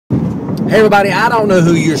Hey everybody, I don't know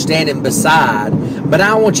who you're standing beside, but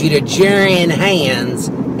I want you to join hands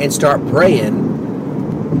and start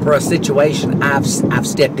praying for a situation I've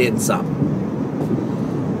stepped in something.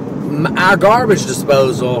 Our garbage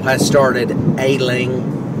disposal has started ailing,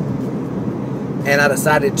 and I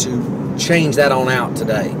decided to change that on out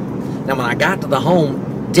today. Now when I got to the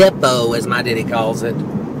Home Depot, as my daddy calls it,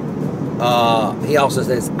 he also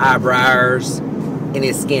says eyebrows and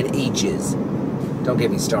his skin itches. Don't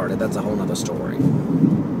get me started. That's a whole nother story.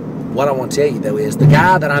 What I want to tell you, though, is the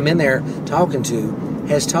guy that I'm in there talking to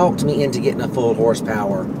has talked me into getting a full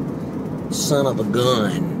horsepower, son of a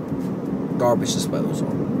gun, garbage disposal.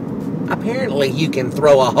 Apparently, you can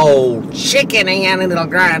throw a whole chicken in and it'll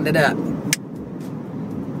grind it up.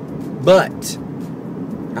 But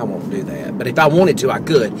I won't do that. But if I wanted to, I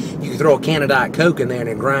could. You could throw a can of Diet Coke in there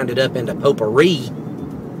and grind it up into potpourri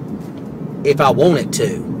if I wanted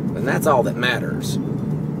to. And that's all that matters.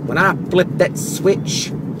 When I flip that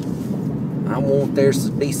switch, I want there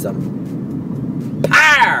to be some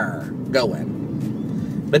power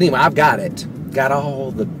going. But anyway, I've got it. Got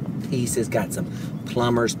all the pieces. Got some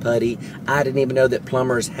plumber's putty. I didn't even know that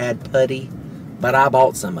plumbers had putty, but I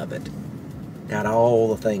bought some of it. Got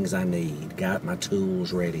all the things I need. Got my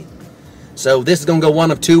tools ready. So this is going to go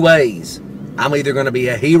one of two ways. I'm either going to be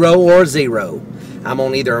a hero or a zero. I'm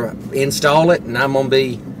going to either install it and I'm going to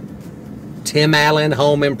be Tim Allen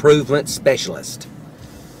Home Improvement Specialist.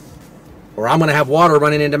 Or I'm going to have water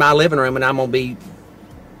running into my living room and I'm going to be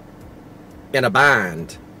in a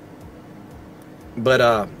bind. But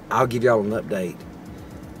I'll give y'all an update.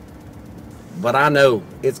 But I know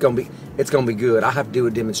it's going to be good. I have to do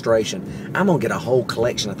a demonstration. I'm going to get a whole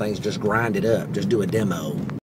collection of things, just grind it up, just do a demo.